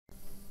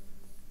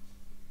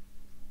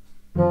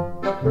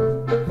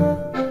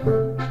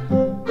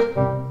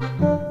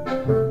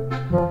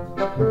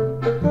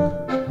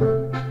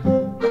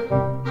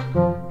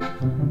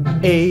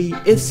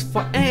is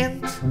for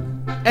ant,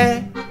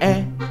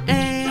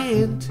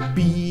 ant.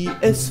 B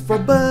is for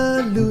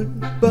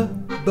balloon,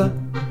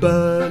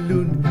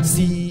 balloon.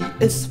 C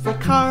is for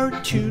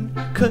cartoon,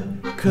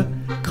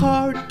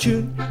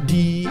 cartoon.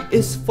 D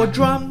is for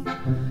drum,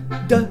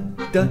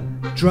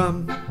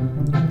 drum.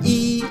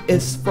 E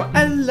is for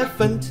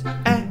elephant,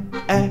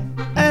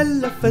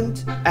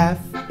 elephant. F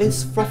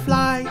is for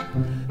fly,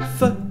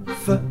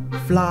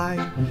 fly.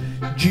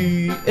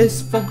 G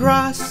is for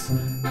grass,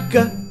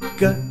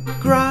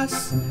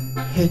 grass.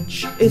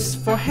 H is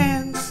for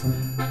hands,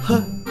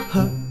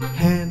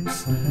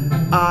 hands.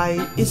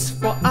 I is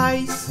for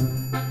eyes,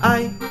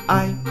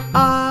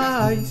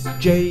 eyes.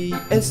 J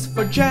is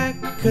for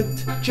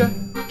jacket,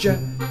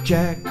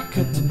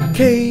 jacket.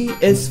 K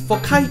is for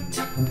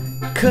kite,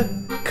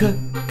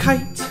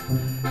 kite.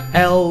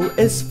 L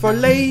is for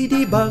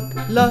ladybug,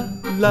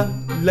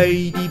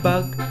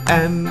 ladybug.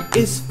 M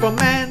is for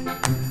man,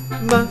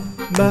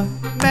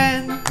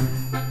 man.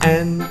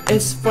 N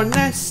is for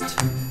nest,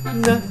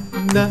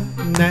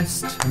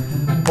 nest.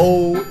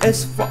 O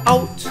is for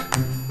out,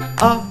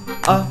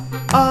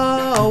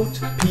 out.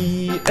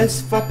 P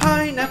is for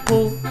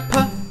pineapple,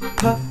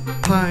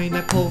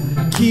 pineapple.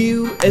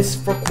 Q is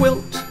for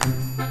quilt,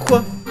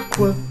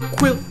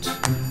 quilt.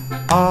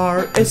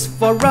 R is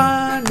for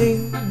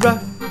running,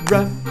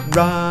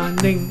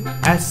 running.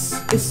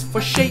 S is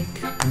for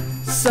shake,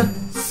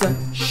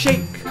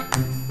 shake.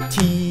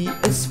 T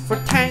is for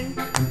tank,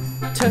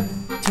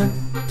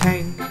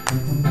 tank.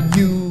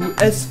 U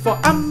is for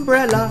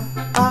umbrella,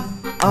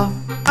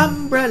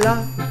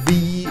 umbrella.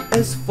 V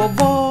is for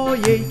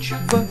voyage,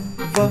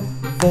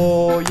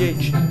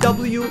 voyage.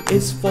 W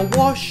is for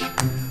wash,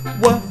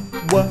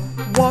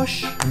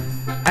 wash.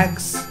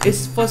 X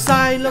is for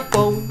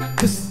xylophone,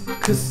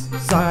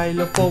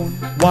 xylophone.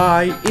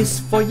 Y is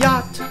for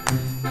yacht,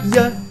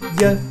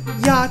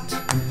 yacht.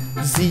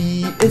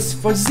 Z is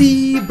for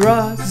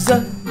zebra,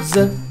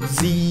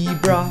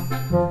 zebra.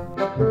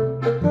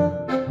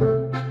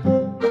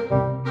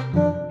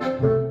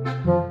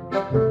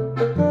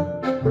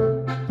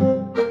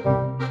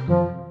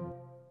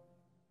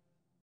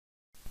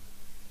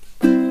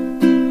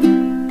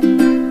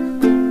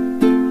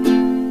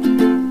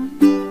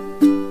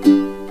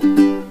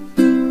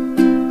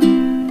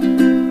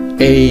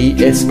 A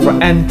is for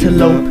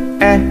antelope,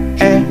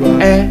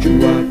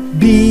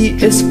 B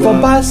is for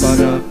bus,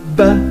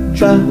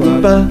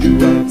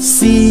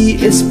 C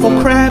is for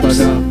crabs,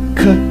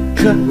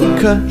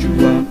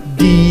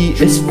 D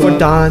is for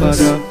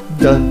dance,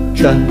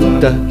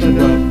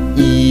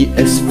 E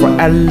is for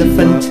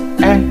elephant,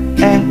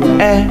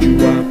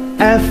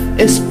 F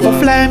is for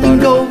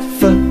flamingo,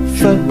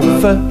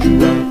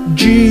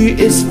 G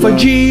is for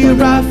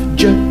giraffe,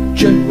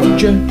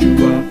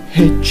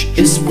 H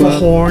is for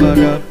horn,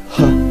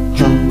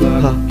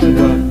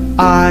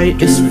 I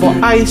is for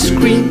ice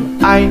cream,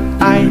 I.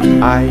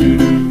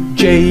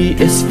 J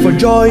is for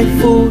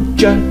joyful,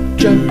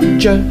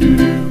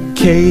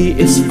 K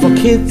is for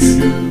kids,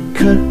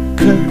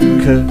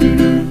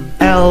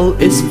 L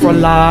is for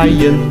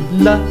lion,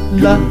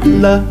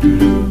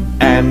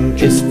 M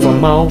is for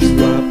mouse,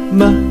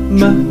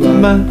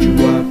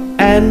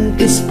 N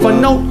is for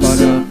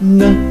notes,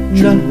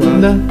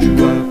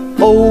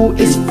 O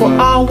is for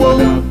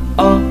owl,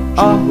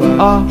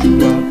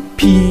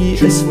 P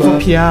is for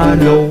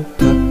piano,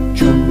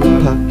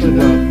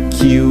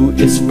 Q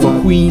is for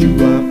queen,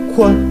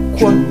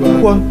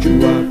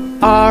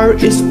 R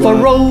is for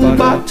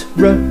robot,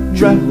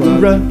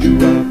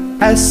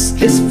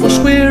 S is for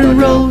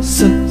squirrel,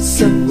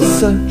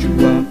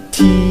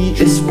 T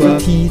is for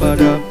teeth,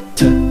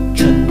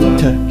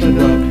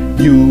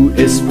 U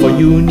is for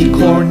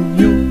unicorn,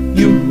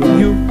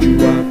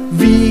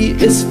 V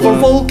is for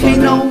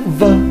volcano,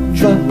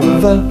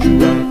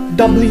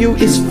 W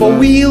is for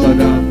wheel,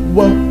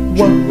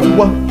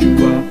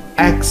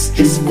 X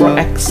is for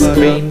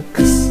X-plane,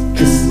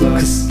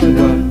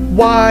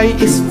 Y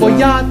is for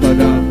yacht,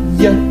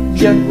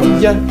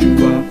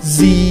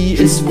 Z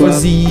is for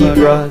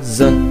zebra,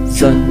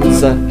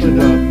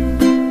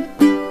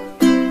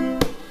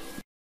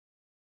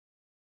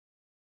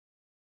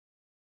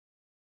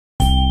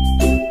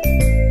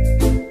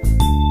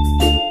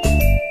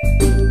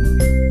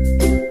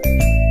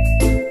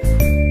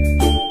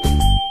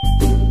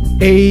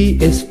 A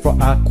is for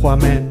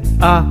Aquaman,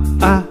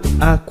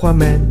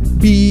 Aquaman.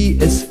 B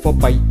is for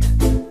bite,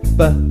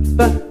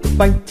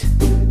 bite.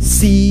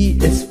 C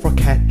is for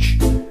catch,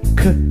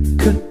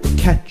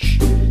 catch.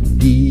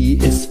 D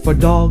is for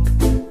dog,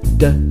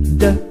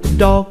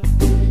 dog.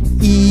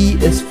 E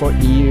is for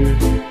ear,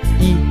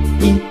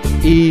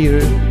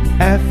 ear.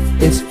 F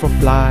is for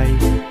fly,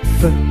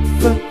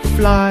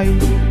 fly.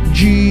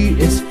 G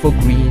is for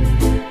green,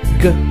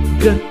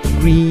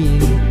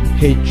 green.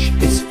 H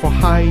is for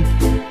hide,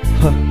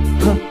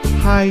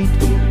 hide.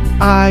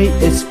 I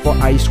is for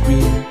ice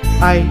cream,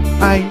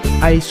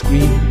 ice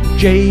cream.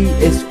 J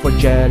is for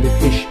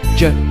jellyfish,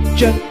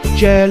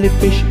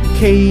 jellyfish.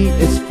 K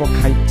is for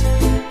kite,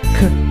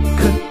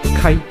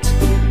 kite.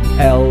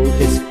 L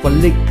is for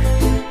lick,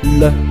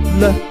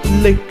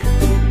 lick.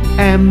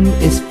 M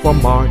is for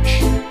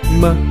March,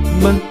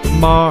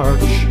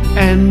 March.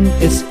 N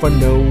is for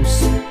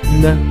nose,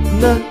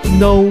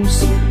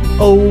 nose.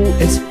 O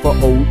is for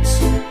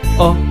oats,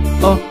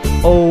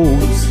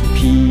 oats.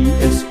 P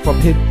is for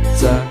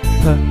pizza,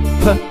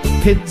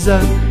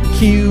 pizza.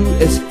 Q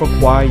is for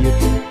quiet,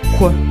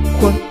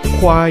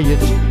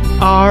 quiet.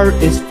 R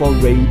is for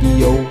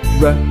radio,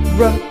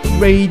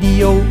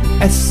 radio.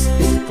 S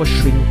is for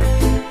shrink,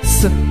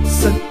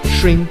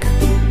 shrink.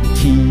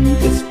 T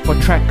is for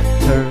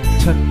tractor,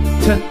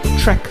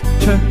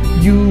 tractor.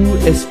 U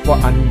is for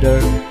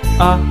under,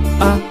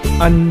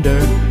 under.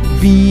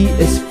 V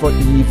is for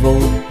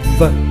evil,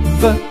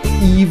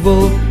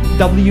 evil.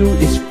 W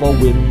is for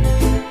wind,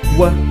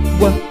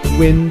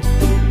 wind.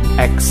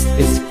 X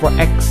is for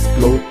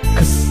explode,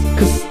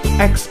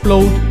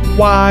 explode.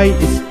 Y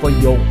is for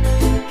yolk,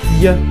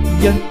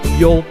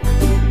 yolk.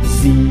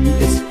 Z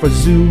is for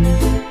zoom,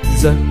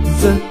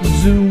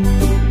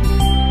 zoom.